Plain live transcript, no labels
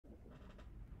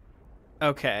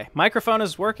Okay. Microphone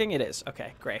is working? It is.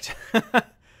 Okay, great.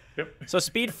 Yep. So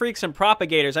speed freaks and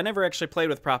propagators. I never actually played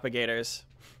with propagators.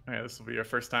 Yeah, this will be your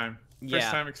first time. Yeah.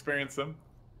 First time experience them.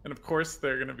 And of course they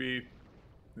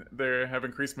have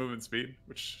increased movement speed,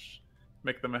 which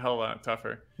make them a hell of a lot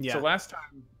tougher. Yeah. So last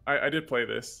time I did play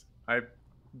this.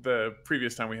 The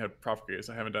previous time we had propagators,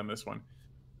 I haven't done this one.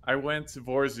 I went to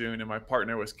Vorzun and my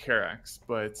partner was Karax,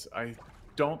 but I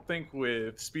don't think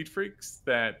with speed freaks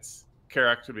that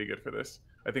Karax would be good for this.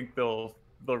 I think they'll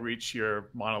reach your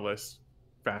monoliths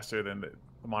faster than the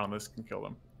monoliths can kill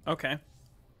them. Okay.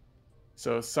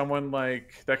 So someone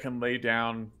like that can lay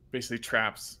down basically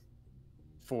traps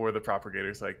for the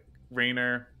propagators, like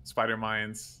Raynor, Spider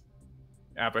Mines,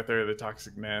 Abathur, the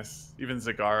Toxic Nest, even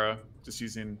Zagara, just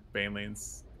using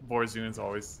Banelings. Vorzun's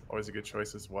always a good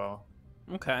choice as well.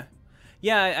 Okay.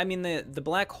 Yeah, I mean, the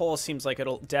black hole seems like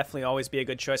it'll definitely always be a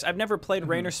good choice. I've never played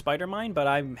Raynor Spider Mine, but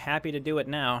I'm happy to do it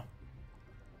now.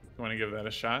 You want to give that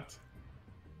a shot?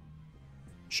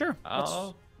 Sure.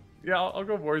 I'll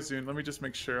go Vorzun. Let me just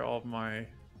make sure all of my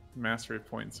mastery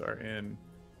points are in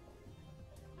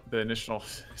the initial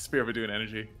Spear of Aduan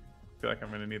energy. I feel like I'm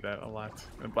going to need that a lot.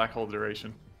 And black hole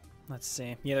duration. Let's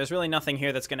see. Yeah, there's really nothing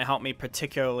here that's going to help me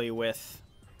particularly with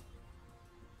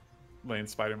laying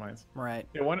Spider Mines. Right.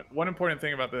 Yeah, one important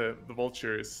thing about the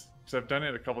vultures, because I've done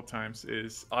it a couple times,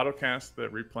 is autocast the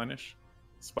replenish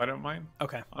Spider Mine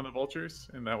on the vultures,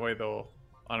 and that way they'll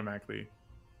automatically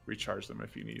recharge them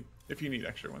if you need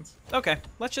extra ones. Okay,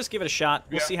 let's just give it a shot.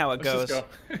 We'll see how it goes. Go.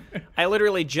 I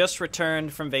literally just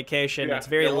returned from vacation. Yeah, it's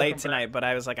very late tonight, but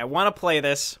I was like, I want to play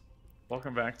this.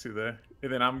 Welcome back to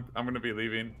and then I'm going to be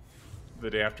leaving the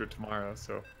day after tomorrow,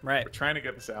 so we're trying to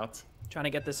get this out. Trying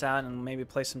to get this out and maybe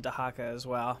play some Dahaka as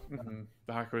well.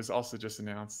 Dahaka was also just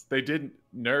announced. They did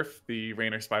nerf the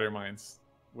Raynor Spider Mines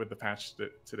with the patch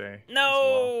today.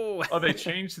 No! Well. Oh, they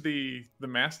changed the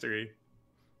mastery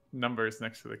numbers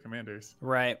next to the commanders.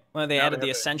 Right. Well, they added the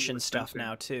Ascension stuff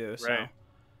now, too. So. Right.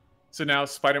 So now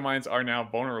Spider Mines are now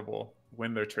vulnerable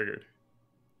when they're triggered.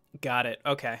 Got it.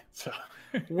 Okay. So.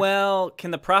 Well,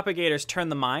 can the propagators turn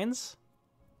the mines?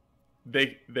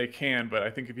 They can, but I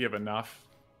think if you have enough,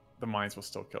 the mines will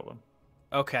still kill them.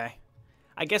 Okay.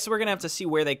 I guess we're going to have to see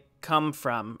where they come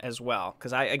from as well.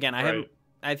 Because, I haven't...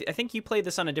 I think you played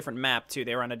this on a different map, too.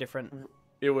 They were on a different...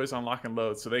 It was on Lock and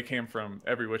Load, so they came from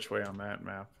every which way on that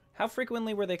map. How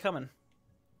frequently were they coming?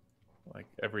 Like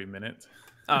every minute.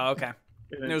 Oh, okay.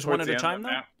 And there was one at a time,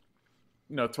 though?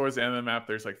 No, towards the end of the map,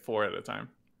 there's like 4 at a time.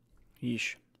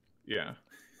 Yeesh. Yeah.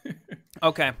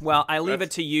 Okay, well, I leave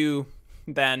it to you,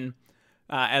 then,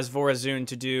 as Vorazun,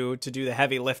 to do the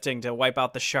heavy lifting to wipe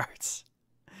out the shards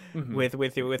with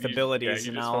abilities.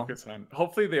 Yeah, you just focus on...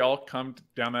 Hopefully they all come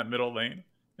down that middle lane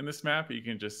in this map. You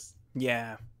can just...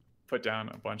 Yeah. Put down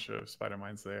a bunch of Spider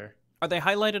Mines there. Are they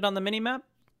highlighted on the mini-map?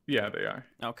 Yeah, they are.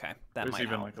 Okay, There's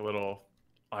even like a little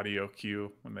audio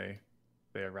cue when they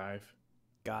arrive.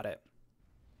 Got it.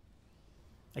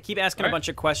 I keep asking a bunch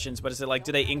of questions, but is it like,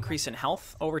 do they increase in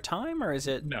health over time, or is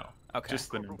it... No, okay.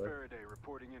 Just the number.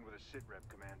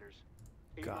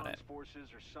 Got it.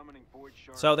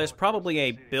 So there's probably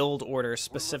a build order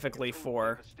specifically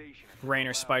for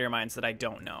Raynor Spider Mines that I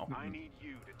don't know.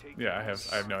 Yeah, I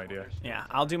have no idea. Yeah,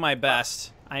 I'll do my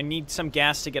best. I need some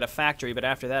gas to get a factory, but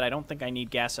after that, I don't think I need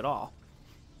gas at all.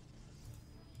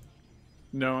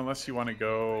 No, unless you want to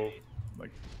go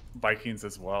like Vikings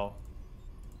as well.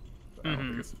 I don't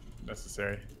think it's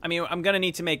necessary. I mean, I'm gonna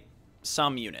need to make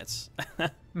some units.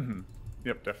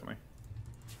 Yep, definitely.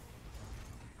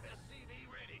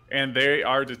 And they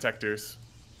are detectors.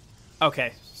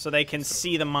 Okay, so they can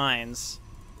see the mines.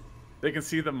 They can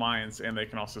see the mines, and they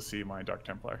can also see my Dark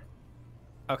Templar.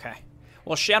 Okay.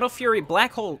 Well, Shadow Fury,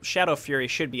 Black Hole Shadow Fury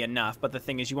should be enough, but the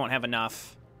thing is you won't have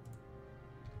enough...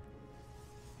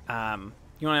 you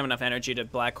won't have enough energy to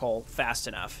Black Hole fast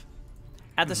enough.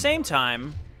 At the same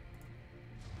time,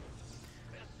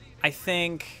 I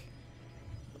think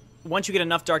once you get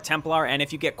enough Dark Templar, and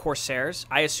if you get Corsairs,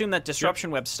 I assume that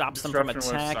Disruption Web stops them from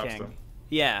attacking.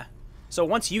 Yeah. So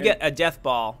once you get a Death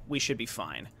Ball, we should be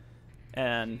fine.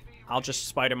 And I'll just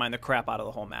Spider-Mine the crap out of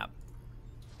the whole map.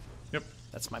 Yep.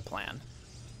 That's my plan.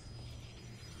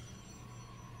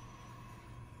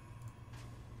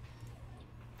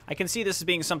 I can see this as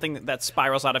being something that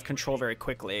spirals out of control very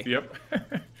quickly. Yep.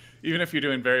 Even if you're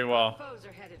doing very well. Foes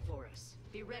are headed for us.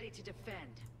 Be ready to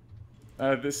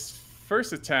defend. This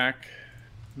first attack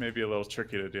may be a little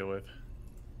tricky to deal with.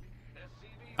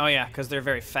 Oh yeah, because they're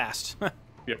very fast.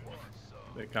 Yep.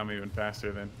 They come even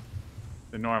faster than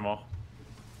normal.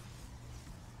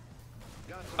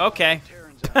 Okay.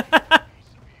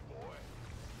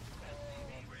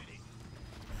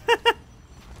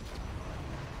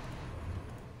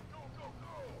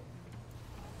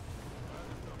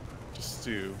 just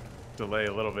to delay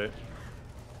a little bit.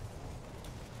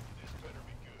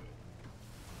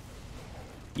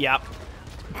 Yep.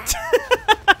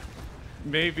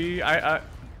 Maybe I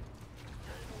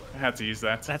had to use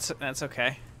that. That's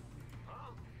okay.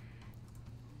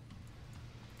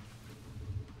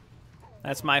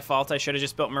 That's my fault. I should have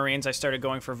just built Marines. I started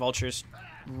going for vultures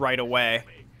right away,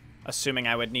 assuming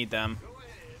I would need them.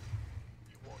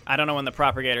 I don't know when the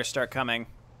propagators start coming.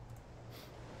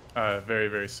 Very,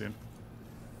 very soon.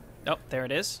 Oh, there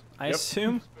it is. I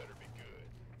assume.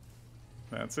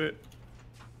 That's it.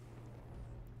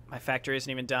 My factory isn't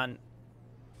even done.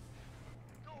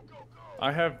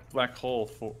 I have black hole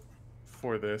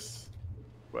for this,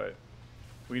 but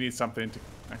we need something to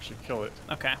actually kill it.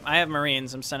 Okay, I have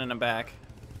Marines. I'm sending them back.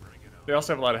 They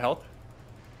also have a lot of health.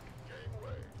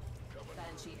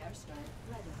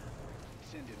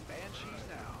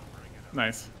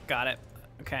 Nice. Got it.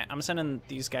 Okay, I'm sending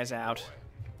these guys out.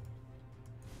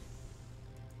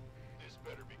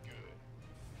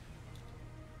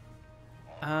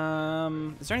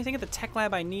 Is there anything at the tech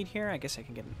lab I need here? I guess I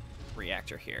can get a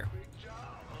reactor here.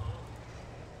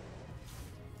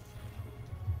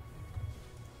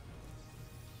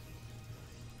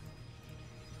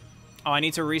 Oh, I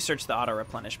need to research the auto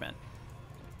replenishment.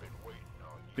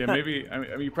 Yeah, maybe. I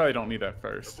mean, you probably don't need that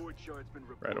first,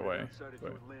 right away.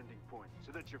 But.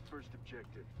 So that's your first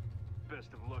objective.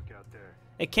 Best of luck out there.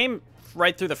 It came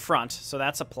right through the front, so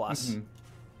that's a plus. Mm-hmm.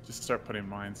 Just start putting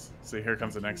mines. See, here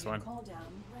comes the next one.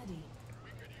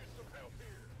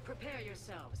 Prepare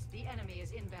yourselves. The enemy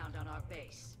is inbound on our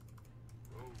base.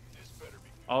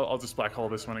 I'll just black hole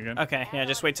this one again. Okay, yeah,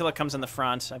 just wait till it comes in the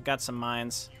front. I've got some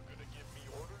mines.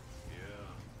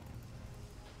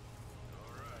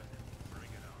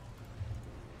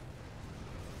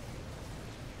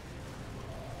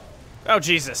 Oh,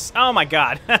 Jesus. Oh, my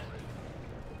God.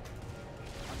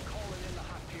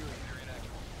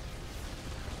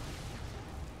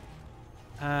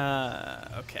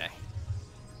 Okay.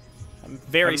 I'm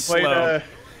very slow.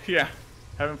 Yeah,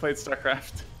 haven't played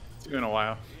StarCraft in a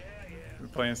while. Been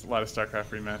playing a lot of StarCraft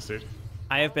Remastered.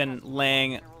 I have been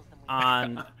laying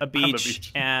on a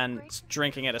beach, and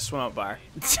drinking at a swim-up bar.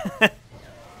 Well,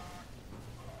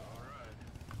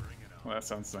 that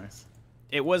sounds nice.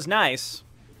 It was nice.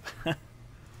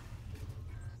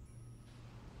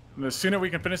 The sooner we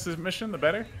can finish this mission, the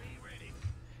better.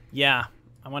 Yeah,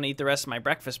 I want to eat the rest of my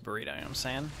breakfast burrito, you know what I'm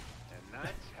saying? And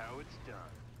that's how it's done.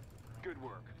 Good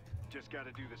work. Just got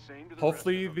to do the same to the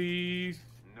Hopefully rest of them.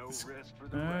 No rest for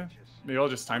the righteous. Maybe I'll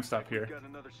just time stop here. Got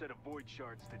another set of void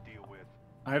shards to deal with.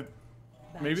 I have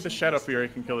maybe the Shadow Fury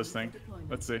can kill this thing.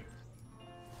 Let's see.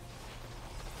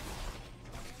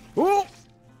 Ooh!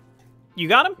 You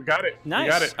got him? We got it. Nice. We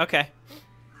got it. Okay.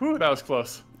 Whew, that was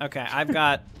close. Okay, I've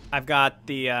got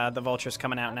the vultures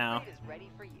coming out now.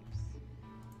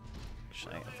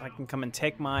 Actually, if I can come and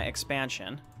take my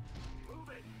expansion.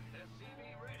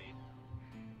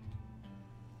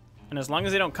 And as long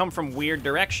as they don't come from weird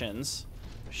directions,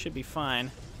 should be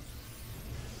fine.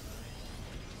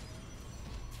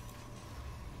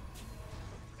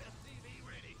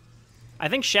 I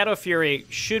think Shadow Fury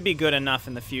should be good enough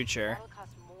in the future.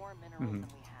 Mm-hmm.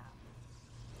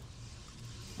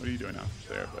 What are you doing out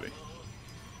there, buddy?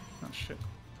 Oh, shit.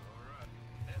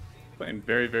 Playing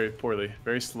very, very poorly.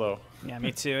 Very slow. Yeah,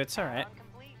 me too. It's alright.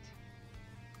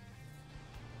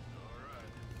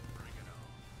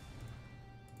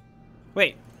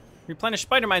 Wait. Replenish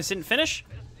spider mines didn't finish?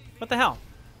 What the hell?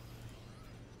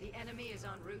 The enemy is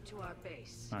en route to our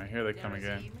base. Alright, here they come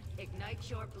again. Ignite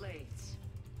your blades.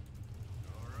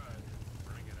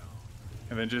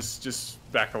 And then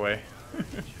just back away.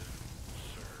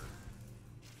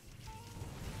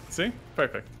 See?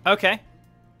 Perfect. Okay.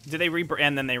 Do they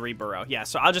and then they reburrow. Yeah,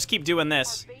 so I'll just keep doing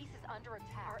this.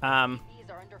 That's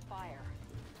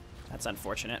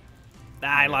unfortunate.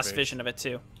 I lost vision of it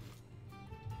too.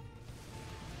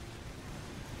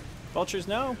 Vultures,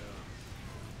 no.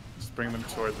 Just bring them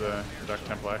toward the Dark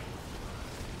Templar.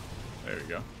 There we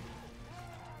go.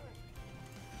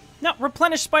 No,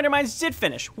 replenish spider mines did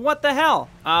finish. What the hell?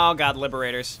 Oh god,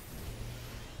 liberators.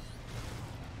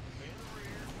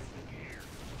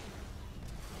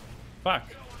 Fuck.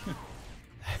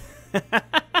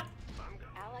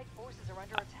 Allied forces are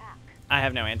under attack. I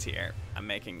have no anti-air. I'm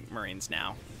making Marines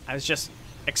now. I was just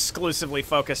exclusively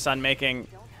focused on making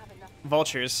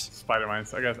vultures. Spider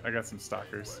mines. I got some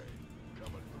stalkers.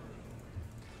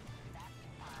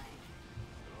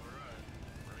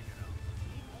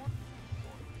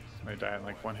 They die in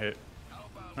like one hit.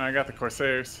 I got the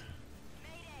Corsairs.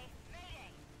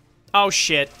 Oh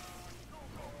shit.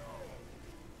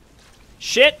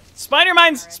 Shit! Spider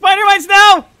mines! Spider mines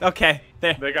now! Okay.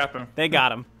 They got them. They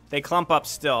got him. They clump up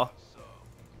still.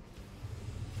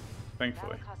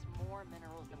 Thankfully. That would cost more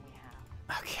minerals than we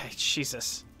have. Okay,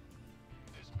 Jesus.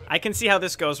 I can see how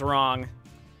this goes wrong.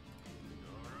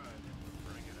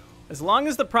 As long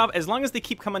as they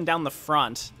keep coming down the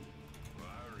front.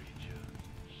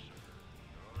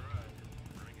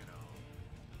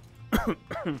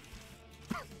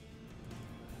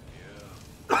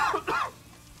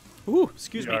 Ooh,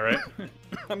 excuse me. All right.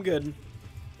 I'm good.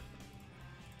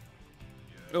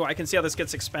 Oh, I can see how this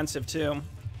gets expensive too.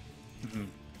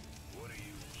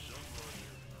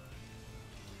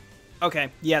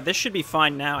 Okay, yeah, this should be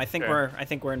fine now. I think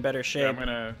we're in better Yeah, shape. I'm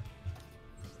gonna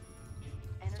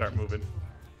start moving.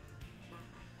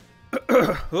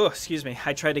 Oh, excuse me.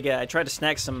 I tried to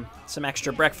snack some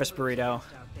extra breakfast burrito.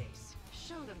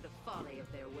 Show them the folly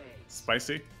of their ways.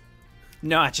 Spicy.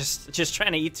 No, just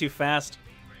trying to eat too fast.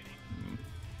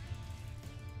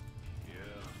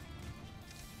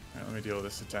 Alright, let me deal with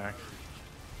this attack.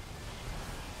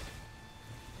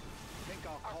 Think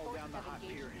I'll call down the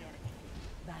Hyperion.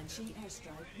 Banshee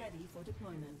airstrike ready for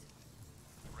deployment.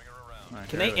 Alright,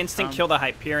 Can here they they instant come. kill the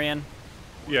Hyperion?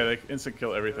 Yeah, they instant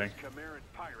kill everything. Chimera's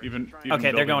pirates Even trying to Okay,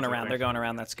 they're buildings, going I around. think. They're going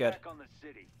around. That's good. attack on the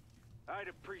city. I'd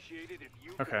appreciate it if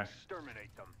you Okay. could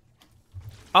exterminate them.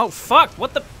 Oh fuck!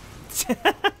 What the?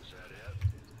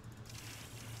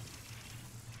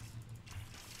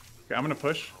 Okay, I'm gonna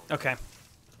push. Okay,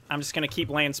 I'm just gonna keep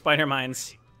laying spider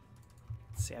mines.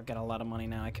 Let's see, I've got a lot of money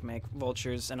now. I can make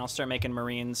vultures, and I'll start making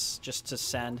marines just to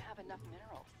send. Have enough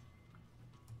minerals.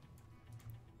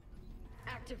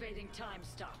 Activating time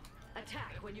stop.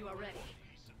 Attack when you are ready.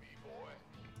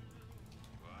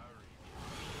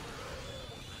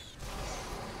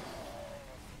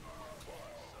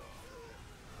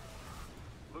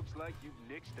 Looks like you've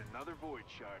nixed another void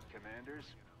shard, commanders.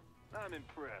 I'm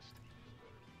impressed.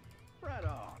 Right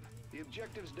on. The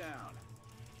objective's down.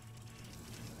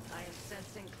 I am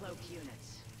sensing cloak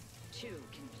units. 2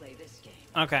 can play this game.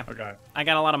 Okay, Oh god. I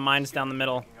got a lot of mines down the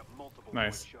middle. Picking up multiple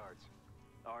Nice. void shards.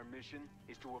 Our mission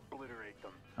is to obliterate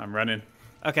them. I'm running.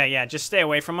 Okay, yeah, just stay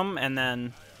away from them, and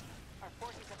then Our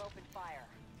forces have opened fire.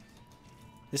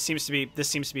 this seems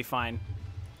to be fine.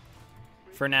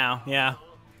 For now, yeah.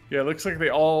 Yeah, it looks like they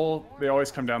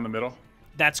always come down the middle.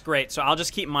 That's great. So I'll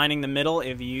just keep mining the middle.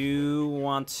 If you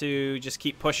want to just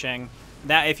keep pushing,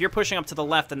 that if you're pushing up to the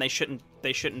left, then they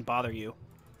shouldn't bother you.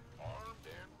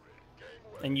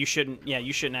 And you shouldn't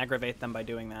aggravate them by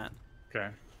doing that. Okay.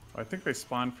 I think they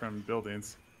spawn from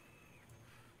buildings.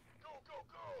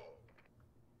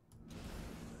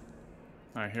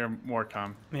 I hear more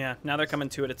come. Yeah, now they're coming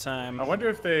 2 at a time. I wonder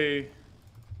if they...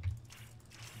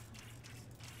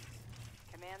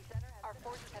 Command center, our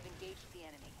forces have engaged the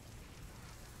enemy.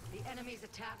 The enemy's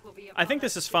attack will be. I think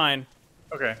this is fine.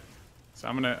 Okay. So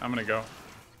I'm gonna go.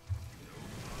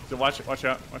 So watch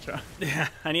out. Yeah,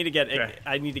 I need to get Okay.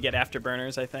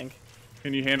 afterburners, I think.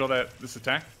 Can you handle this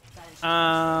attack?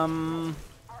 I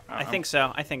Uh-oh. think so.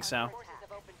 Our forces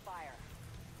have opened fire.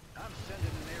 I'm sending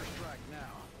an airstrike now.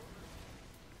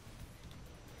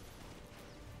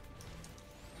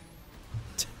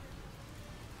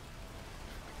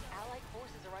 Allied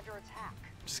forces are under attack.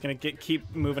 Just gonna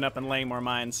keep moving up and laying more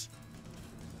mines.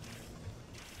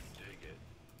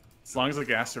 As long as the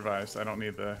gas survives, I don't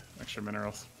need the extra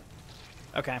minerals.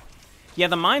 Okay. Yeah,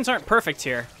 the mines aren't perfect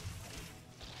here.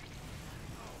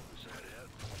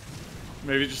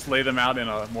 Maybe just lay them out in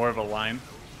more of a line.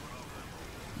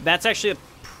 That's actually a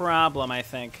problem, I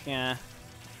think. Yeah.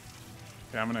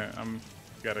 Okay, I'm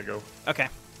gotta go. Okay.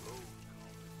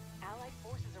 Allied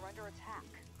forces are under attack.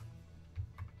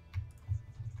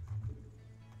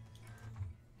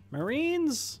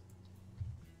 Marines.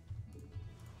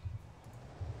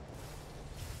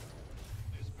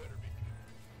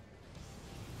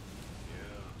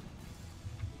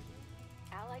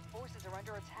 Allied forces are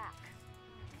under attack.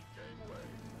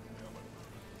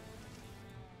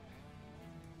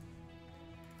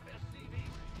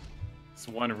 It's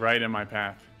one right in my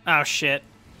path. Oh shit.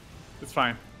 It's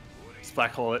fine. Just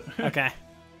black hole it. Okay.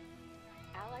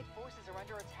 Allied forces are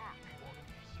under attack.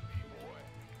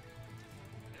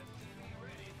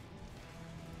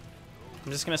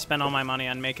 I'm just gonna spend all my money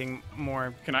on making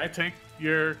more. Can I take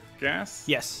your gas?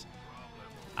 Yes.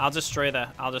 I'll destroy the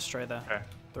Okay.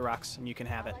 the rocks, and you can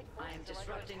have it. Allied I am forces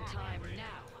are under disrupting attack. time now.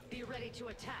 Be ready to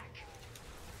attack.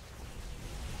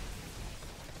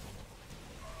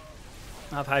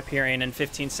 I'll have Hyperion in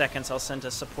 15 seconds. I'll send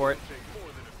to support. Take more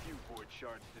than a few void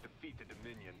shards to defeat the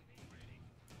Dominion.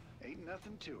 Ain't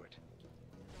nothing to it.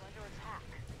 They're under attack.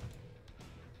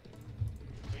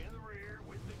 In the rear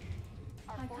with the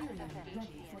Our forces have Hyperion engaged ready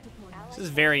the for enemy. deployment. Allied This is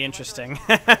very forces are under interesting.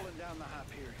 attack. pulling down the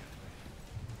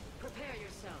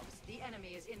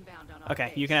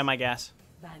Okay, you can have my gas.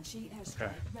 Banshee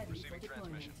airstrike ready for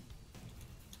deployment.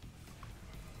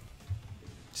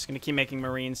 Just gonna keep making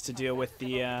Marines to deal with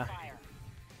the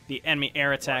enemy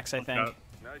air attacks, I think. Out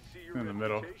in the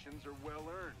middle.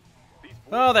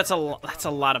 Oh, that's a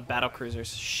lot of battle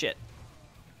cruisers. Shit.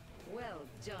 Well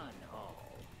done, all.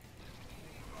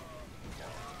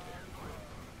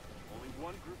 Only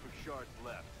one group of shards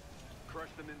left. Crush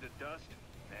them into dust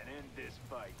and end this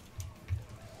fight.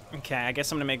 Okay, I guess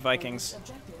I'm gonna make Vikings.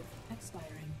 Objective expiring.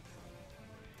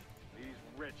 These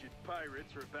wretched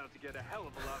pirates are about to get a hell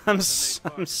of a lot more I'm than they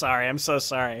I'm sorry. I'm so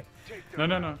sorry. No,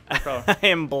 no, no. No problem. I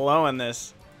am blowing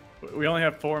this. We only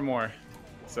have 4 more,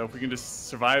 so if we can just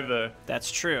survive the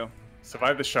That's true.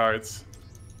 shards.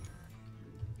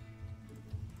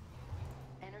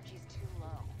 Energy's too low.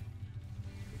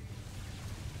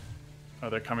 Oh,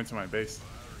 they're coming to my base.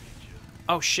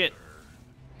 Oh shit.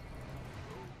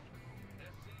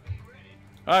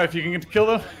 Oh, if you can kill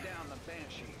them. down the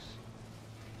banshees.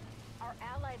 Our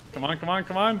allied Come on, come on,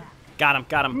 come on. Got him.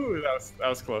 Got him. Ooh, that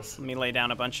was close. Let me lay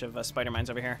down a bunch of spider mines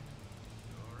over here.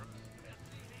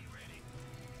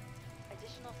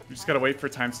 additional We just gotta wait for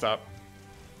time stop,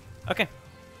 Okay.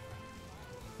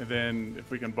 and then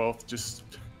if we can both just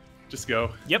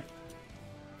go. Yep.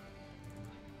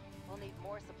 We'll need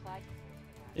more supply.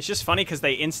 It's just funny because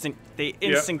they instant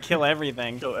kill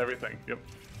everything. Kill everything. Yep.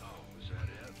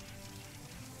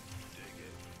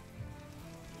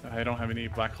 I don't have any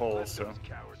black holes, Let so. those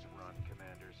cowards run,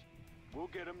 commanders. We'll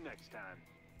get them next time.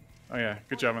 Oh yeah,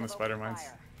 good job on the spider mines.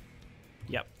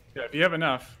 Yep. Yeah, if you have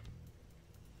enough.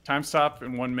 Time stop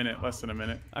in 1 minute, less than a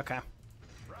minute. Okay.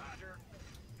 Roger.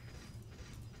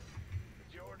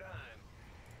 It's your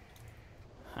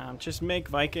time. Just make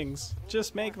Vikings.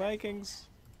 Just make Vikings.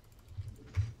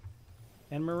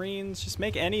 And Marines. Just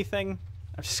make anything.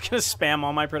 I'm just gonna spam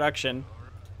all my production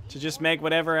to just make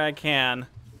whatever I can.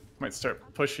 Might start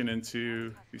pushing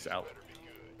into these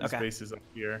Okay. bases up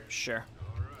here. Sure.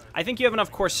 I think you have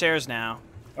enough Corsairs now.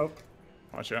 Oh,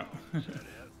 watch out.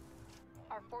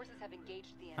 Our forces have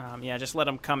engaged the enemy. Yeah, just let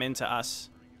them come into us.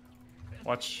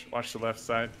 watch the left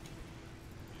side.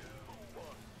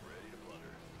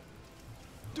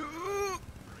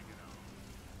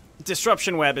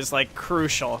 Disruption web is like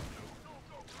crucial.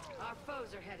 Our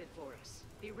foes are headed for us.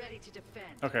 Be ready to defend.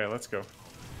 Okay, let's go.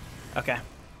 Okay.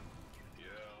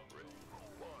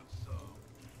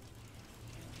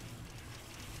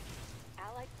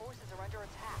 Allied forces are under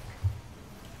attack.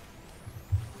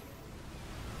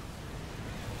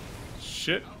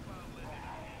 Shit.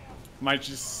 Might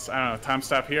just, I don't know, time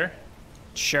stop here?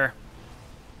 Sure.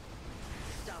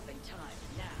 Stopping time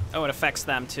now. Oh, it affects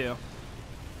them too.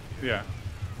 Yeah,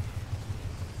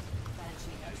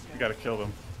 Banshee we airstrike. gotta kill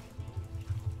them.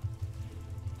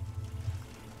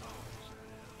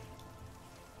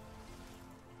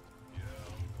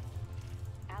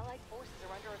 Allied forces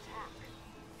are under attack.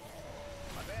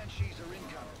 My banshees are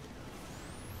incoming.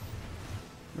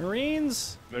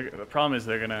 Marines? The problem is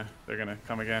they're gonna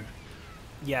come again.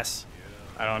 Yes.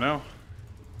 I don't know.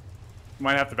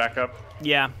 Might have to back up.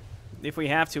 Yeah. If we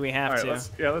have to, we have All right,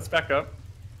 to. let's back up.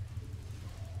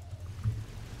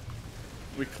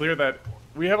 We clear that.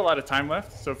 We have a lot of time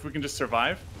left, so if we can just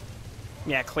survive.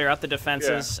 Yeah, clear out the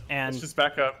defenses and let's just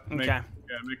back up. Make, Okay.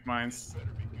 Yeah, make mines.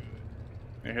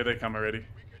 Yeah, here they come already.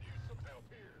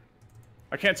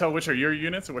 I can't tell which are your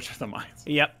units and which are the mines.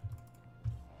 Yep.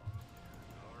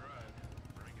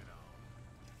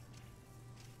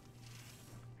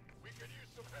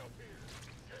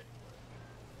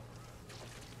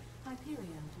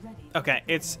 Hyperion ready. Okay,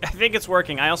 I think it's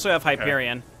working. I also have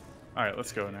Hyperion. All right,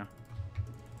 let's go now.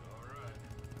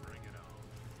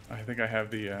 I think I have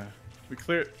the. We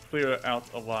clear out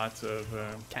a lot of.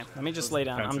 Okay, let me just those lay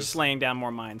down. I'm defenses. just laying down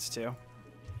more mines too.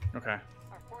 Okay.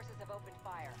 Our forces have opened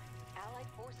fire. Allied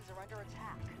forces are under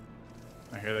attack.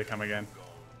 Oh, here they come again.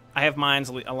 I have mines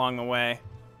along the way.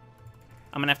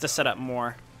 I'm gonna have to set up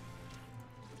more.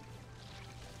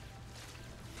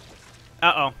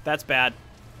 Uh-oh, that's bad.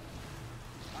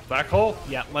 Black hole.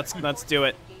 Yeah, let's do it. Engage the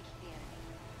enemy.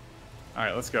 All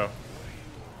right, let's go.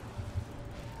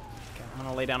 Okay, I'm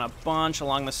gonna lay down a bunch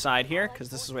along the side here because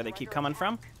this is where they keep coming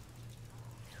from.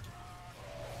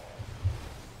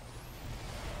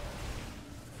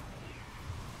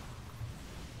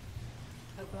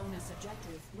 A bonus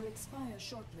objective will expire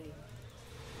shortly.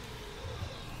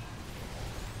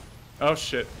 Oh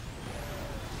shit.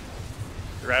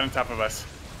 They're right on top of us.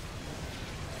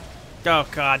 Oh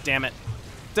god, damn it!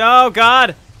 Oh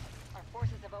god! Our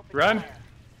forces have opened Run. fire.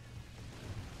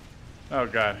 Oh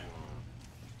god.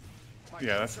 My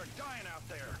Yeah, troops that's. are dying out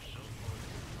there.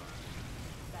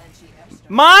 Banshee airstrike.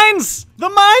 Mines! The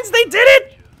mines! They did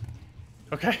it!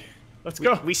 Okay, let's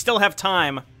go. We still have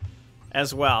time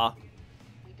as well.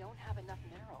 We don't have enough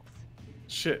minerals.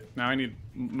 Shit, now I need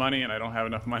money and I don't have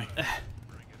enough money.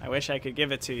 I wish I could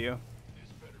give it to you.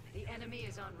 The enemy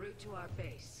is en route to our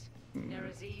base.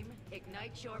 Nerazim,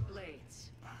 ignite your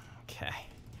blades. Okay.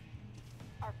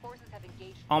 Our forces have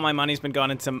engaged. All my money's been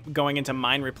going into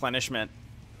mine replenishment.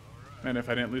 And if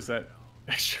I didn't lose that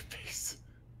extra base,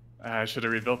 I should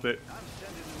have rebuilt it. I'm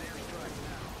sending an airstrike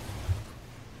now.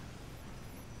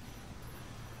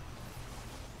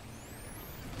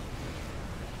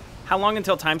 How long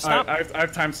until time stop? I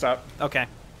have time stop. Okay.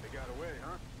 They got away,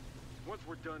 huh? Once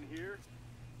we're done here,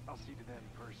 I'll see to them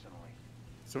personally.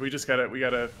 So we just gotta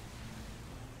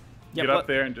Yep, get up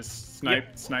there and just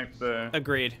snipe the.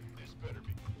 Agreed.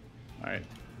 All right.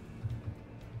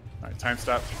 All right, time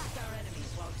stop. Attack our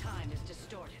enemies while time is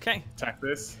distorted. Okay. Attack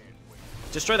this.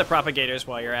 Destroy the propagators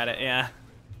while you're at it, yeah.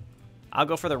 I'll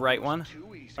go for the right one.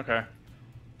 Too easy. Okay.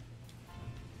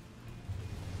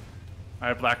 I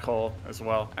have black hole as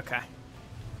well. Okay.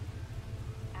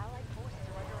 Allied forces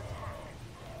are under attack.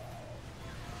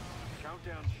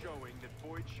 Countdown showing that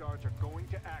void shards are going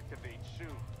to activate soon.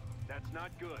 That's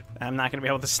not good. I'm not gonna be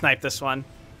able to snipe this one.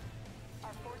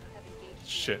 Our forces have engaged.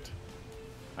 Shit.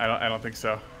 I don't think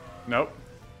so. Nope.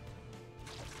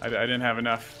 I didn't have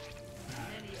enough.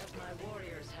 Many of my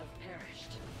warriors have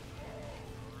perished.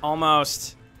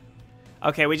 Almost.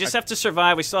 Okay, we just have to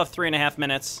survive. We still have 3.5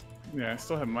 minutes. Yeah, I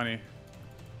still have money.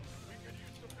 We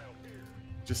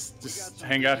Just got some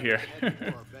hang out here. heading for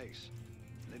our base.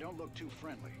 They don't look too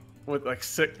friendly. What, like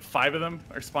 5 of them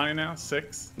are spawning now?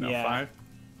 6? No, Yeah. 5.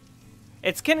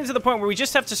 It's getting to the point where we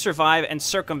just have to survive and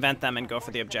circumvent them and go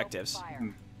for the objectives.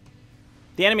 Fire.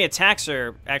 The enemy attacks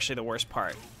are actually the worst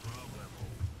part.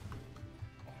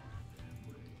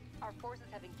 Our forces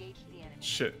have engaged the enemy.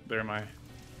 Shit, there my.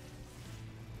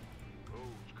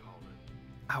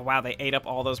 Oh wow, they ate up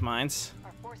all those mines.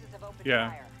 Our forces have opened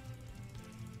Yeah. fire.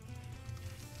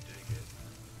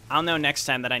 I'll know next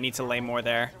time that I need to lay more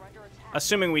there. They're under attack.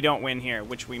 Assuming we don't win here,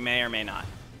 which we may or may not.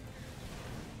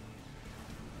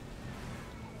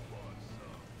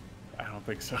 I don't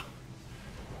think so.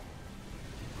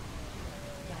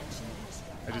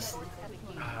 I just.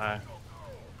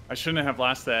 I shouldn't have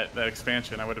lost that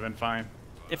expansion. I would have been fine.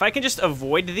 If I can just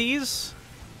avoid these...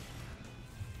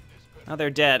 Oh, they're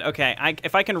dead. Okay,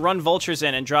 if I can run vultures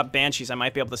in and drop banshees, I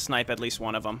might be able to snipe at least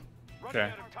one of them.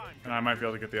 Okay. And I might be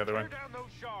able to get the other one. Down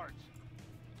those shards.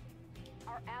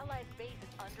 Our allied base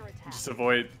is under attack. Just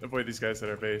avoid these guys at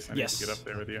our base. I need Yes. to get up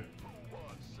there with you.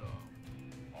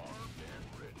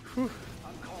 I'm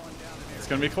calling down an It's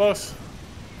gonna be close.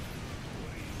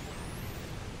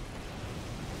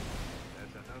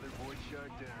 That's another void shard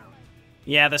down.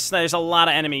 Yeah, there's a lot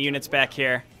of enemy units back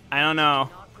here. I don't know.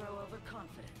 Not grow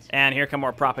overconfident. And here come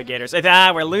more propagators.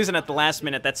 Ah, we're losing at the last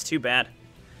minute. That's too bad.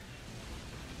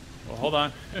 Well, hold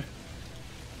on.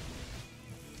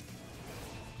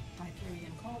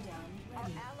 Hyperion call down Our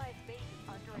ready. allied base is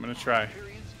under I'm gonna attack. try.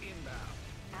 Hyperion's inbound.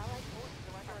 Allied forces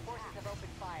are under attack. Our forces have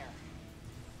opened fire.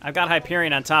 I've got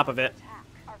Hyperion on top of it. Attack.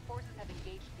 Our forces have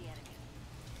engaged the enemy.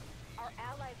 Our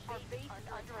allied base is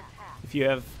under attack. If you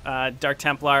have Dark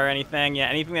Templar or anything, yeah,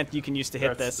 anything that you can use to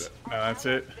hit this. No, that's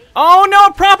it. Oh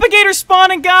no, propagator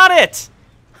spawned and got it!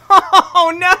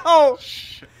 Oh no!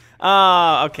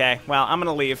 Oh, okay. Well, I'm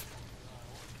gonna leave.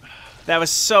 That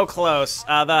was so close.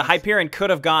 The Hyperion could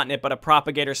have gotten it, but a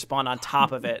propagator spawned on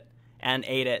top of it and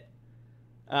ate it.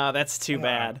 That's too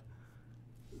bad.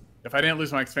 If I didn't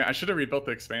lose my expansion, I should have rebuilt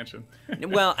the expansion.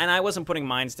 Well, and I wasn't putting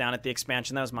mines down at the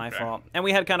expansion. That was my fault. And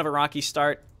we had kind of a rocky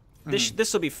start.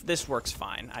 This works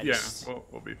fine. Yeah,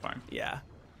 we'll be fine. Yeah.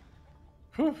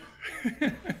 Whew.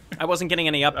 I wasn't getting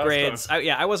any was upgrades. close.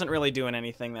 I wasn't really doing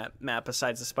anything that map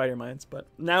besides the spider mines, but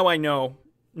now I know.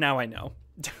 Now I know.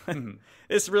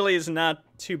 This really is not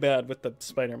too bad with the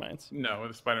spider mines. No,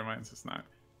 with the spider mines, it's not.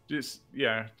 Just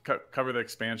cover the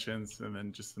expansions and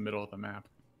then just the middle of the map,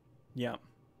 Yeah.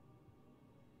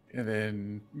 and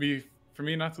then for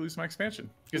me not to lose my expansion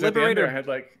because Liberator. at the end there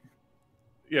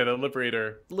I had the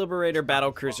Liberator. Liberator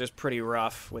battle cruiser is pretty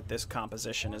rough with this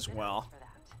composition as well. For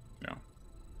that.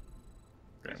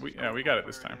 Okay, we got it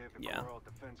this time. Yeah.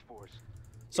 Defense Force.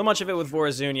 So much of it with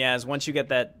Vorazun, yeah, is once you get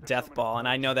that death ball, and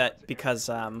I know that because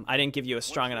I didn't give you a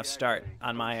strong enough start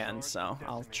on my end, so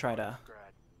I'll try to...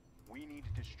 We need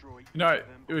to destroy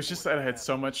It was just that I had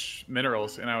so much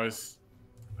minerals, and I was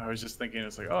just thinking,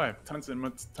 it's like, oh, I have tons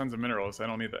of minerals. I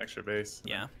don't need the extra base.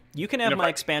 Yeah. You can have my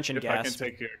expansion if gas. I can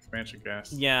take your expansion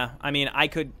gas. Yeah, I mean, I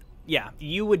could... Yeah,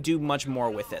 you would do much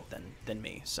more with it than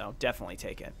me, so definitely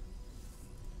take it.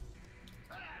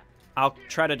 I'll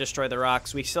try to destroy the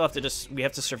rocks. We still have to we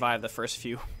have to survive the first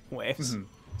few waves.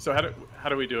 So how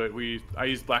do we do it? I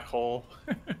use black hole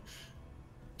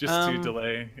just to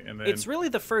delay, and then It's really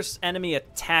the first enemy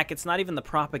attack. It's not even the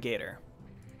propagator.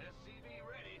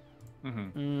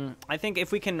 I think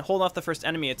if we can hold off the first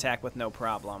enemy attack with no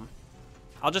problem,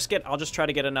 I'll just try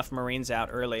to get enough Marines out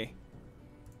early.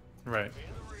 Right.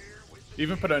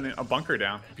 Even put a bunker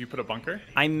down. If you put a bunker,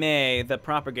 I may. The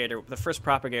first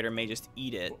propagator may just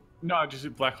eat it. no, just do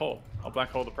black hole. I'll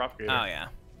black hole the propagator. Oh yeah.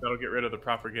 That'll get rid of the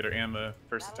propagator and the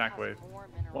first attack wave.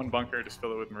 One bunker, just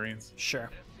fill it with Marines.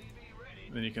 Sure.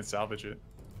 And then you can salvage it.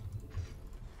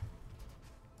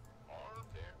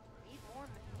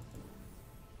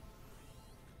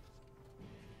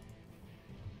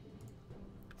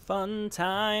 Fun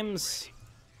times.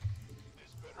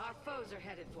 Our foes are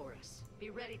headed for us. Be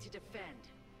ready to defend.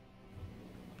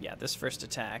 Yeah, this first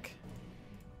attack.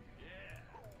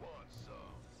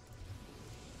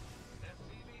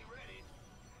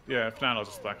 Yeah, if not, I'll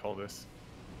just black hole this.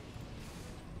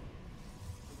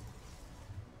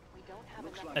 We don't have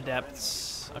enough.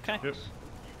 Adepts. Okay. Yep.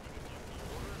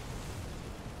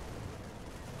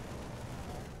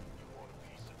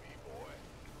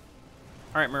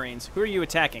 All right, Marines. Who are you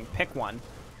attacking? Pick one.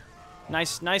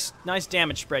 Nice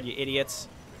damage spread, you idiots.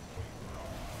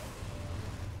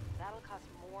 That'll cost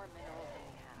more minerals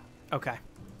than we have. Okay.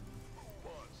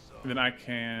 And then I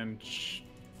can.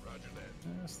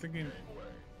 I was thinking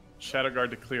Shadow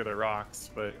Guard to clear the rocks,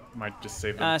 but might just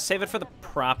save them. Save it for the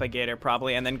propagator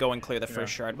probably, and then go and clear the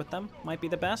first shard with them. Might be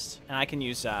the best. And I can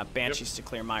use Banshees to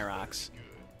clear my rocks,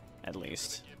 at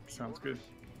least. Sounds good.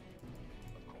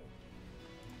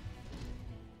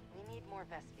 We need more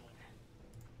Vespine.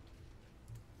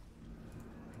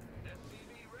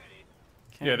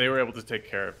 Okay. Yeah, they were able to take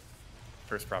care of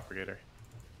first propagator.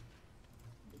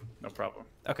 No problem.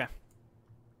 Okay.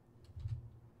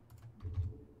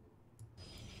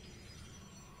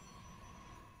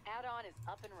 Add-on is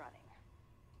up and running.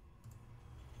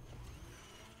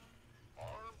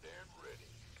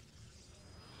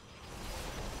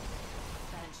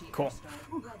 Banshee Cool.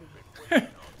 airstrike ready.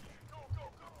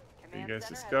 Command guys center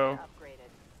just has go. been upgraded.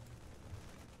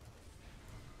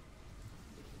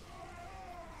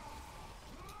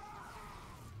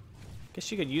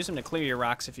 Guess you could use them to clear your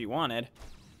rocks if you wanted.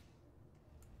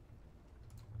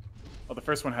 Well, the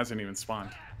first one hasn't even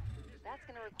spawned. That's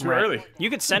gonna Too require early. more You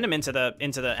could send them into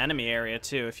the enemy area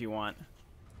too if you want.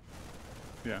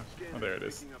 Yeah. Oh, there it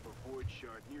is. Picking up a void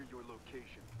shard near your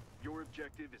location. Your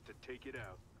objective is to take it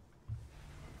out.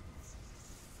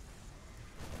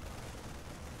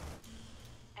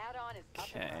 Add-on is up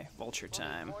and Okay, running. vulture We'll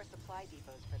need time. more supply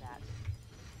depots for that.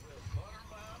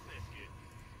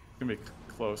 It's gonna be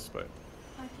close, but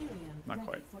Hyperion Not ready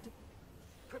quite. for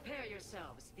Prepare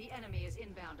yourselves. The enemy is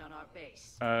inbound on our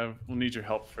base. we'll need your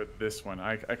help for this one.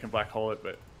 I can black hole it,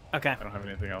 but Okay. I don't have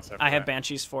anything else after I have that.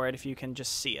 Banshees for it if you can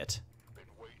just see it.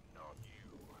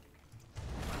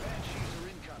 Banshees are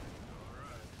incoming.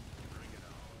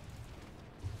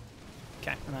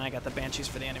 Okay, and then I got the Banshees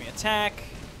for the enemy attack.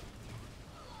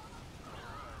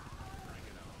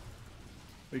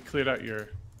 We cleared out your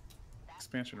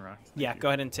expansion rock. Thank Yeah, you. go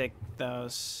ahead and take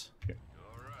those. Okay.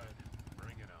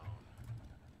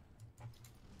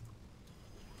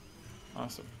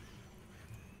 Awesome.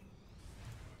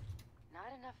 Not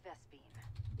enough Vespine.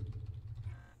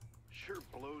 Sure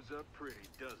blows up pretty,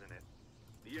 doesn't it?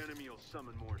 The enemy will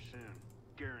summon more soon.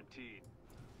 Guaranteed.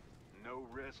 No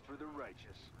rest for the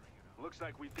righteous. Looks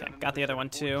like we've got Okay, got the another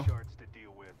other set of one void too. shards to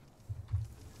deal with.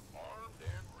 Armed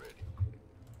and ready.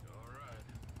 All right,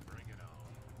 bring it on.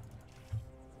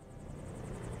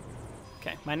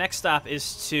 Okay, my next stop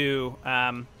is to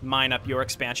mine up your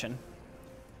expansion.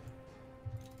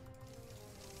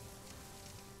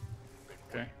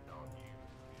 Okay.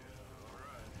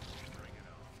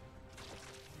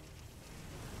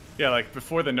 Yeah, like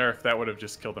before the nerf, that would have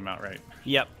just killed them outright.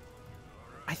 Yep.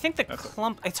 I think the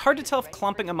clump... It's hard to tell if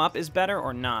clumping them up is better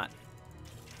or not.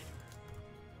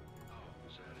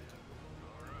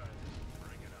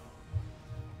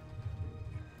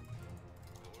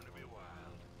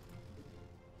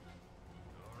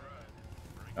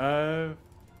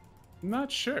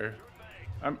 Not sure.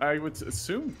 I would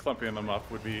assume clumping them up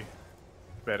would be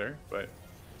better, but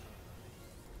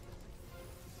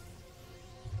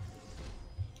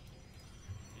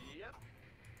Yep.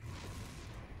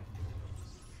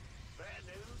 Bad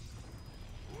news.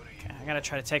 Okay, I gotta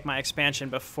try to take my expansion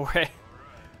before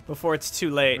before it's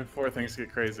too late. before things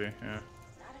get crazy, yeah. Not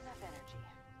enough energy.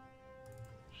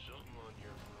 Something on your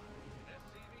mind.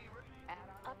 SCV ready.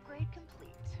 Add-on upgrade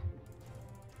complete.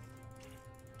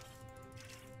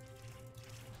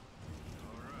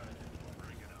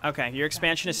 Okay, your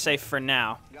expansion is safe for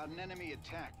now. Got an enemy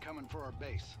attack coming for our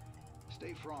base.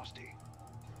 Stay frosty.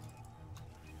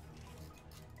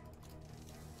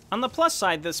 On the plus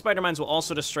side, the spider mines will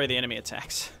also destroy the enemy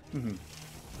attacks.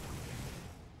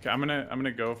 Okay, I'm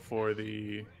gonna go for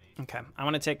the Okay, I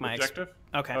want to take my objective.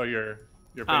 Okay. Oh, your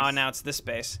base. Oh, now it's this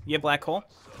base. You have black hole?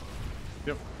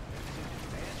 Yep.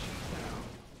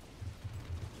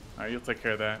 All right, you'll take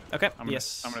care of that. Okay. I'm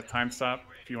gonna time stop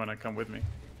if you want to come with me.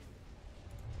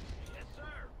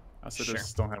 I also Sure.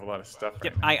 just don't have a lot of stuff.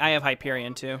 Yep, Right now. I have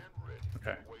Hyperion too.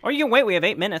 Okay. Or you can wait, we have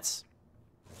 8 minutes.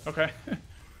 Okay.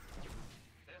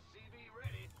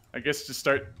 I guess just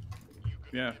start,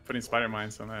 putting spider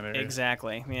mines on that area.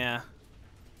 Exactly, yeah.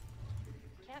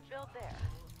 Can't build there.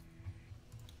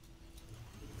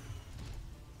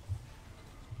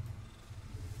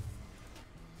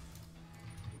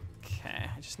 Okay,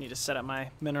 I just need to set up my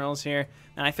minerals here.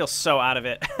 And I feel so out of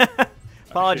it.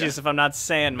 Apologies if I'm not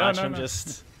saying much, I'm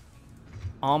just...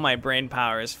 All my brain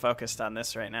power is focused on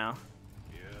this right now.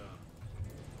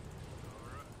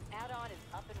 Add-on is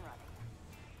up and running.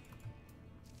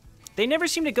 They never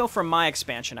seem to go for my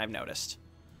expansion, I've noticed.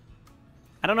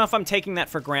 I don't know if I'm taking that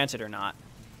for granted or not.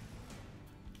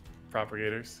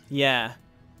 Propagators. Yeah.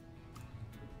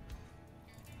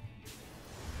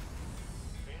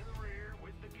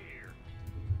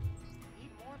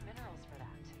 Need more minerals for that.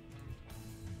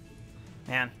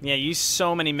 Man, yeah, use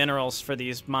so many minerals for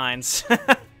these mines.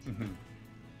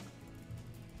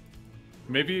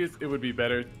 Maybe it would be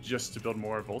better just to build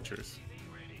more vultures.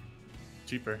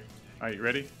 Cheaper. All right, you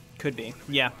ready? Could be,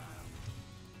 yeah. All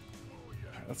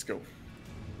right, let's go.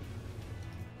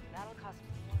 That'll cost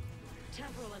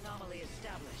Temporal anomaly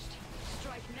established.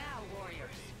 Strike now,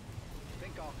 warriors.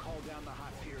 Think I'll call down the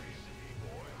hot furies.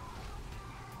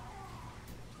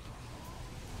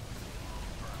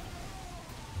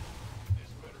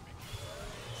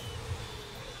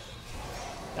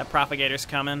 That propagator's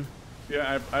coming.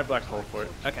 Yeah, I have black hole for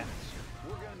it. Okay.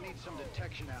 We're gonna need some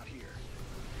detection out here.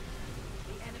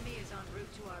 The enemy is en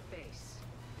route to our base.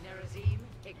 Nerazim,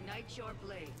 ignite your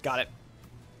blades. Got it.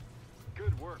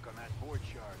 Good work on that void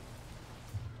shard.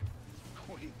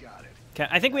 We got it. Okay,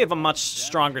 I think we have a much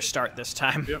stronger start this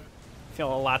time. Yep.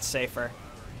 Feel a lot safer.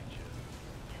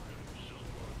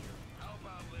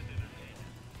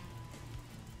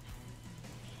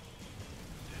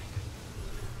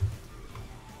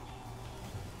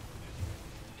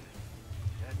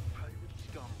 That pirate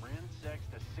scum ransacks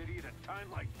the city at a time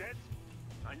like this?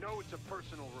 I know it's a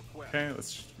personal request. Okay,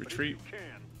 let's retreat. But if you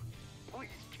can, please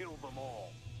kill them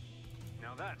all.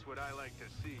 Now that's what I like to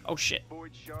see. Oh shit.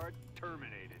 Void shard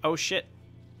terminated. Oh shit.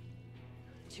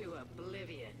 To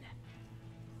oblivion.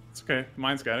 It's okay.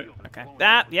 Mine's got it. Okay.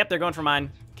 That, yep, they're going for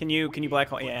mine. Can you black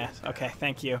hole? Yeah, okay,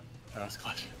 thank you. That was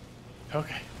clutch.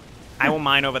 Okay. I will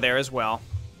mine over there as well.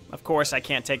 Of course, I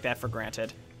can't take that for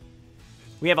granted.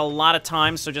 We have a lot of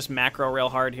time, so just macro real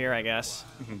hard here, I guess.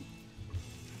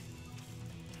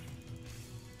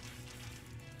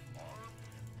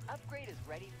 upgrade is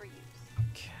ready for use.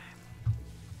 Okay.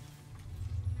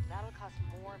 That'll cost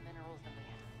more minerals than we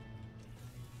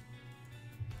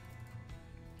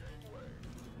have.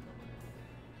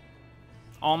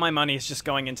 All my money is just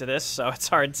going into this, so it's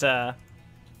hard to...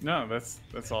 No, that's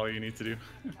all you need to do.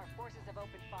 Our forces have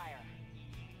opened fire.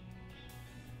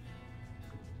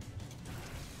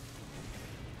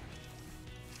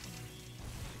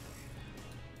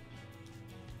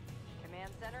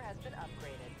 Command center has been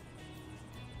upgraded.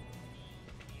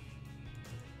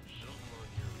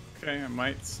 Okay, I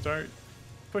might start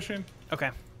pushing. Okay.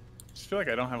 Just feel like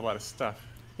I don't have a lot of stuff.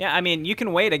 Yeah, I mean, you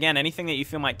can wait. Again, anything that you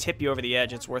feel might tip you over the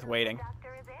edge, it's worth waiting.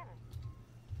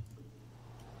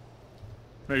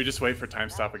 Maybe just wait for time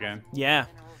stop again. Yeah.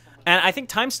 And I think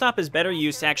time stop is better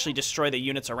used to actually destroy the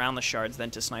units around the shards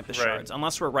than to snipe the Right. shards,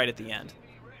 unless we're right at the end.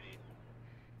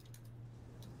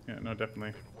 Yeah, no,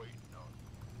 definitely.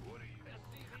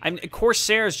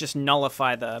 Corsairs just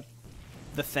nullify the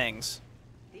things.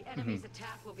 The enemy's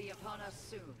attack will be upon us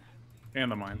soon.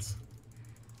 And the mines.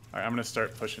 All right, I'm gonna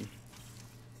start pushing.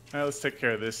 All right, let's take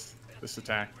care of this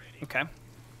attack. Okay.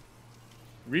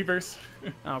 Reverse.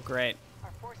 Oh, great.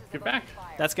 Our forces Get have back. opened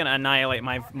fire. That's gonna annihilate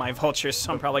my vultures,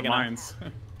 so I'm probably gonna... Mines.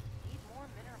 Need more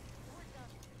minerals.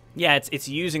 Yeah, it's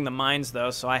using the mines though,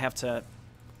 so I have to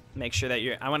make sure that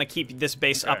I want to keep this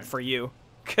base up Okay. for you,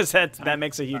 because that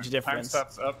makes a huge Time difference.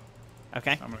 stop's up.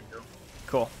 Okay, I'm gonna go.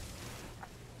 cool.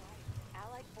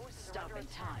 Allied forces are Stop under in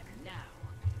attack. time now.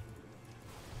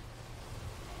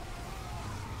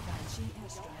 Banshee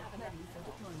airstrike ready for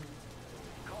deployment.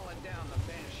 Calling down the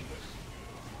banshees.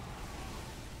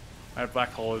 I have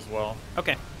black hole as well.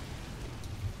 Okay.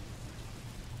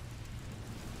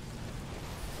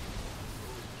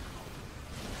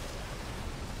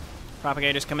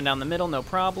 Propagators coming down the middle, no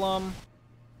problem.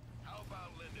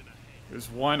 There's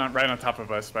one right on top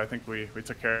of us, but I think we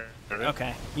took care of it.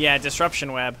 Okay. Yeah,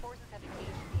 disruption web. All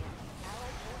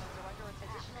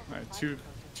right, two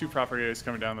propagators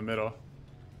coming down the middle.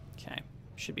 Okay,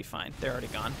 should be fine. They're already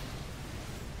gone.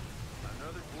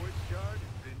 Another void shard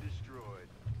has been destroyed.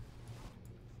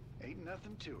 Ain't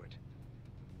nothing to it.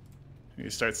 You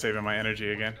start saving my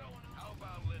energy again.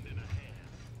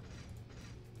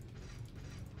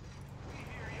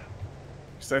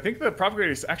 So I think the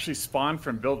propagators actually spawn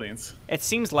from buildings. It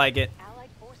seems like it.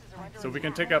 So if we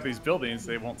can take out these buildings,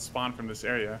 they won't spawn from this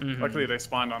area. Luckily, they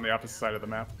spawned on the opposite side of the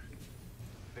map.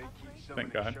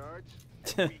 Thank God.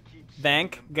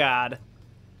 Thank God.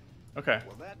 Okay.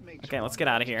 Okay, let's get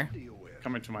out of here.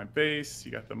 Coming to my base.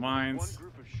 You got the mines. One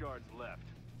group of shards left.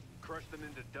 Crush them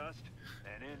into dust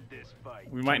and end this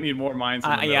fight. We might need more mines.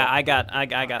 In the Yeah, middle.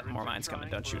 I got more mines coming.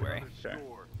 Don't you worry. Okay.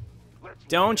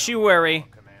 Don't you worry.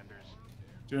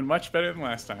 Doing much better than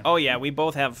last time. Oh yeah, we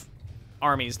both have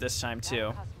armies this time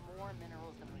too.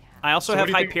 I also So have what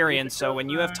do you think- Hyperion, so when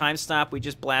you have time stop, we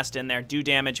just blast in there, do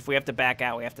damage. If we have to back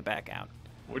out, we have to back out.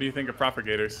 What do you think of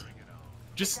propagators?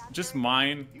 Just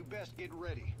mine You best get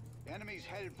ready. Enemies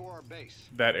headed for our base.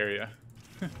 that area.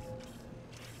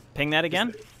 Ping that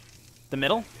again? The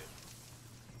middle?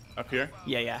 Up here.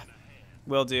 Yeah.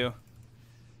 Will do.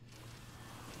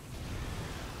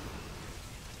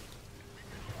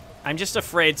 I'm just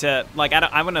afraid to, like,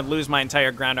 I'm going to lose my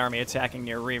entire ground army attacking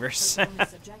near Reavers.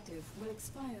 This objective will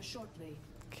expire shortly.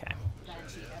 Okay.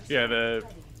 Yeah,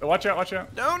 oh, watch out, watch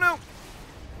out. No.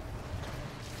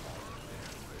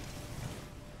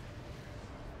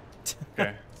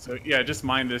 Okay. So yeah, just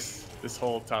mine this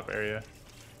whole top area.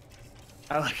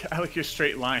 I like your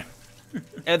straight line.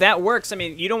 That works. I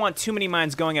mean, you don't want too many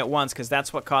mines going at once because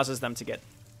that's what causes them to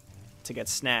get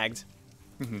snagged.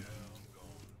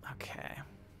 Okay.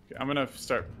 I'm gonna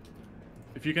start.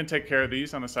 If you can take care of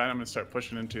these on the side, I'm gonna start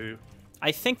pushing into.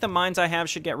 I think the mines I have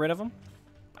should get rid of them.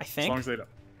 I think. As long as they don't.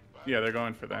 Yeah, they're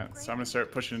going for that. So I'm gonna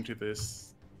start pushing into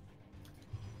this.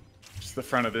 Just the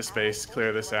front of this base.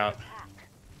 Clear this out.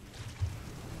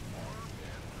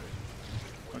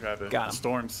 Oh god, the Got 'em.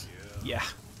 storms. Yeah.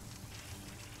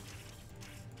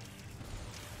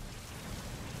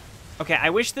 Okay, I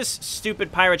wish this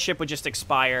stupid pirate ship would just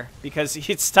expire because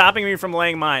it's stopping me from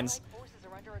laying mines.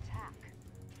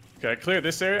 Okay, clear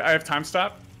this area. I have time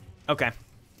stop. Okay.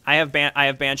 I have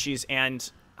Banshees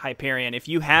and Hyperion. If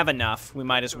you have enough, we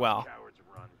might as well. Cowards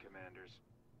run, commanders.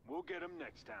 We'll get them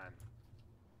next time.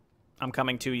 I'm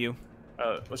coming to you.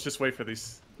 Let's just wait for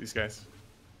these guys.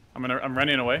 I'm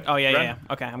running away. Oh, yeah. Run.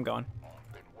 Okay, I'm going.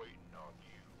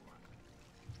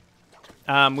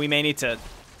 We may need to...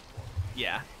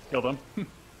 Yeah. Kill them.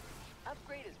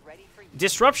 Upgrade is ready for you.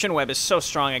 Disruption Web is so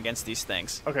strong against these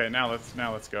things. Okay, now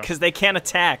let's go. Because they can't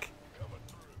attack.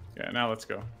 Yeah, now let's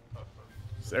go.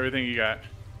 Just everything you got.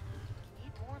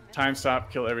 Time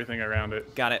stop, kill everything around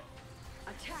it. Got it.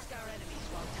 Attack our enemies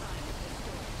while time is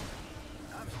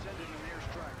restored. I'm sending an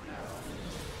airstrike now.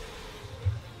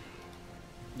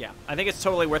 Yeah, I think it's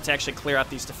totally worth to actually clear out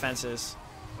these defenses.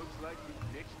 Looks like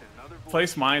you nixed another void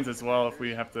Place mines as well if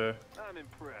we have to, I'm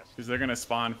impressed. because they're gonna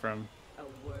spawn from A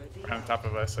worthy right on top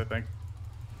of us, I think.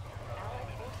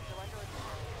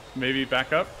 Maybe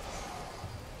back up?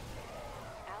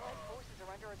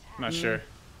 Not sure.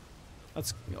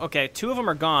 Okay, 2 of them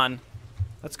are gone.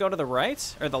 Let's go to the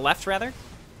right, or the left rather.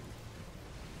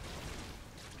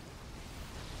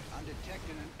 I'm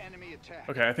detecting an enemy attack.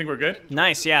 Okay, I think we're good.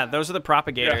 Nice, yeah, those are the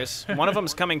propagators. One of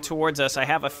them's coming towards us. I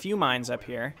have a few mines up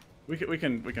here. We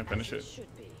can finish it.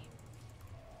 should be.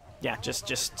 Yeah,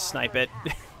 just snipe it.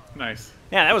 Nice.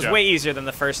 Yeah, that was Good job. way easier than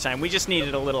the first time. We just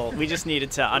needed a little. We just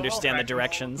needed to understand the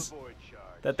directions Void shards.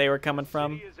 that they were coming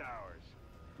from. City is ours.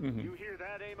 Mm-hmm. You hear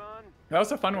that, Amon? That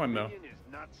was a fun one though. Union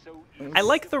is not so easy. I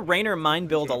like the Rainer mine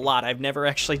build a lot. I've never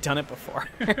actually done it before.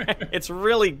 It's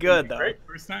really good though. Great,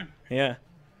 first time. Yeah.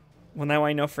 Well, now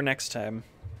I know for next time.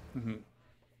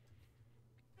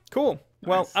 Cool.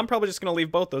 Well, Nice. I'm probably just gonna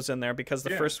leave both those in there because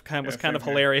the Yeah. first kind was Yeah, kind of same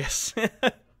here. hilarious.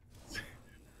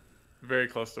 Very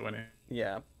close to winning.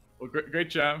 Yeah. Well, great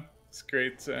job. It's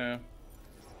great.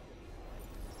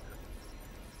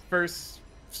 First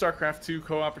StarCraft 2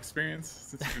 co-op experience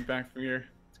since you've been back from your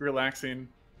relaxing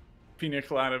pina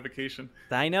colada vacation.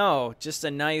 I know. Just a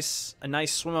nice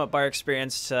swim up bar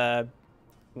experience to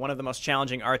one of the most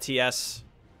challenging RTS,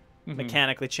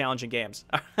 mechanically challenging games.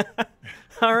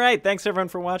 All right. Thanks everyone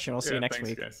for watching. We'll see you next thanks,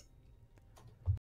 week. guys.